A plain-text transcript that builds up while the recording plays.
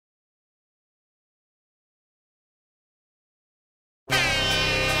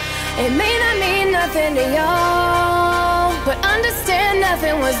It may not mean nothing to y'all, but understand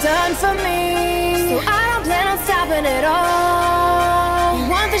nothing was done for me, so I don't plan on stopping at all. You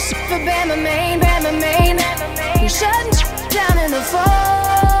want the shit for Bama Main, Bama Main. We shutting down in the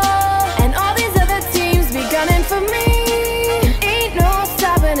fall, and all these other teams be gunning for me. Ain't no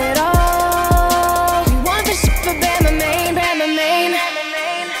stopping at all. You want the shit for Bama Main, Bama Main.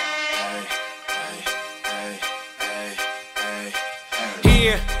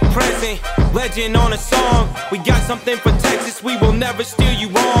 Here, present, legend on a song. We got something for Texas, we will never steer you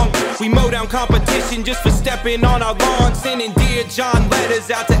wrong. We mow down competition just for stepping on our lawn. Sending Dear John letters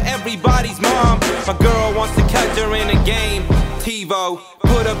out to everybody's mom. My girl wants to catch her in a game. TiVo,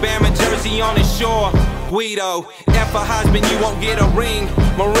 put a Bama jersey on his shore. Guido, F a husband, you won't get a ring.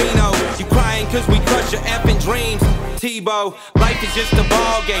 Marino, you crying cause we crush your effing dreams. Tebow, life is just a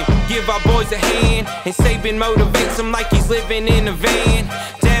ball game. Give our boys a hand, and Saban motivates him like he's living in a van.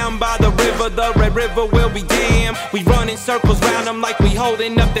 Down by the Red River will be damned. We run in circles round them like we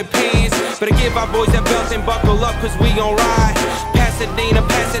holding up their pants. Better give our boys that belt and buckle up cause we gon' ride. Pasadena,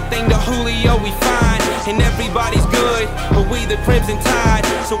 pass that thing to Julio, we fine. And everybody's good, but we the Crimson Tide.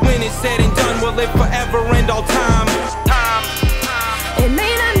 So when it's said and done, we'll live forever and all time. It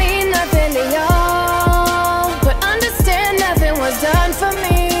may not mean nothing to y'all, but understand nothing was done for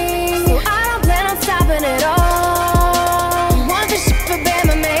me, so I don't plan on stopping at all. You want the shit for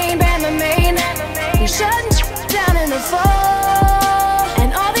Bama Main, Bama Main. We shutting down in the fall,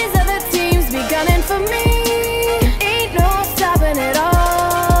 and all these other teams be gunning for me. Ain't no stopping at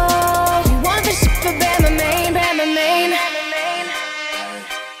all. You want the shit for Bama Main, Bama Main.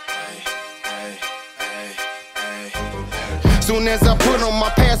 Soon as I put on my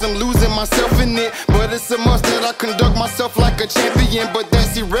pants, I'm losing myself in it. But it's a must that I conduct myself like a champion. But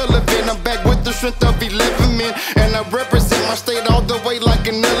that's irrelevant, I'm back with the strength of 11 men, and I represent my state all the way like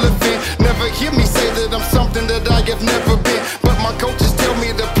an elephant. Never hear me say that I'm something that I have never been, but my coaches tell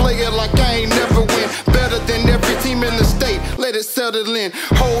me to play it like I ain't never win. Better than every team in the state, let it settle in.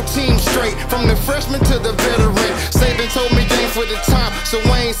 Whole team straight, from the freshman to the veteran. Saban told me game for the time, so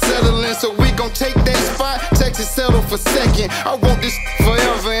I ain't settling. So we gon' take that spot, Texas settle for second. I want this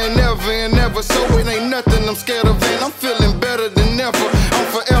forever and ever and ever, so it ain't nothing I'm scared of, and I'm feeling better than ever. I'm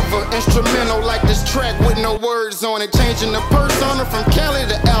forever instrumental like this track with no words on it, changing the persona from Cali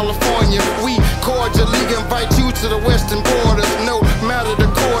to California. We cordially invite you to the western borders. No matter the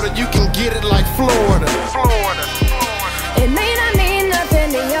quarter, you can get it like Florida. It may not mean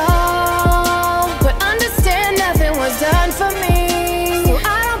nothing to y'all, but understand nothing was done for me, so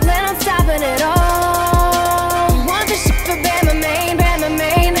I don't plan on stopping at all. You want the shit for Bama Main, Bama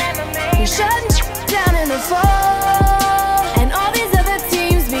Main. We shutting down in the fall, and all these other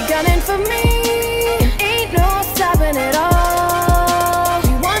teams be gunning for me. Ain't no stopping at all.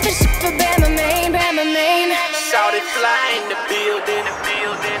 You want the shit for Bama Main, Bama Main. Shout it fly in the building.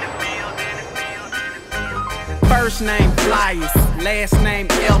 First name Flyers, last name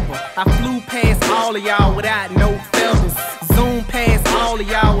Elba. I flew past all of y'all without no feathers. Zoom past all of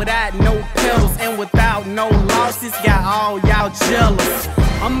y'all without no pedals, and without no losses, got all y'all jealous.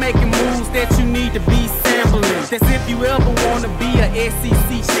 I'm making moves that you need to be sampling. That's if you ever wanna be a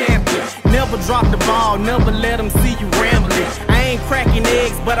SEC champion. Never drop the ball, never let them see you rambling. I ain't cracking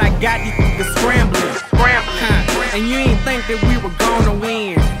eggs, but I got you scrambling. And you ain't think that we were gonna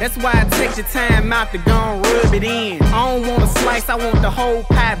win. That's why I take the time out to go and rub it in. I don't want a slice, I want the whole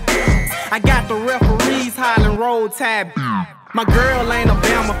pie. I got the referees hollering roll tide. My girl ain't a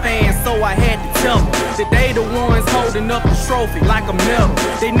Bama fan, so I had to tell her that they the ones holding up the trophy like a medal.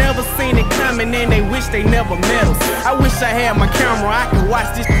 They never seen it coming and they wish they never met us. I wish I had my camera, I could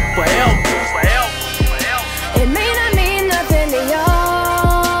watch this forever. It may not mean nothing to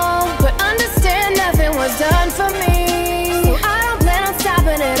y'all, but understand nothing was done for me, so I don't plan on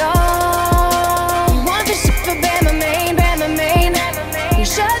stopping at all. You want the shit for Bama Main, Bama Main. We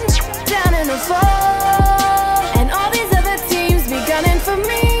shutting down in the fall, and all these other teams be gunning for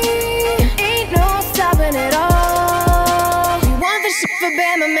me. Ain't no stopping at all. You want the shit for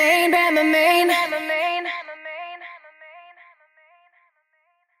Bama Main, Bama Main.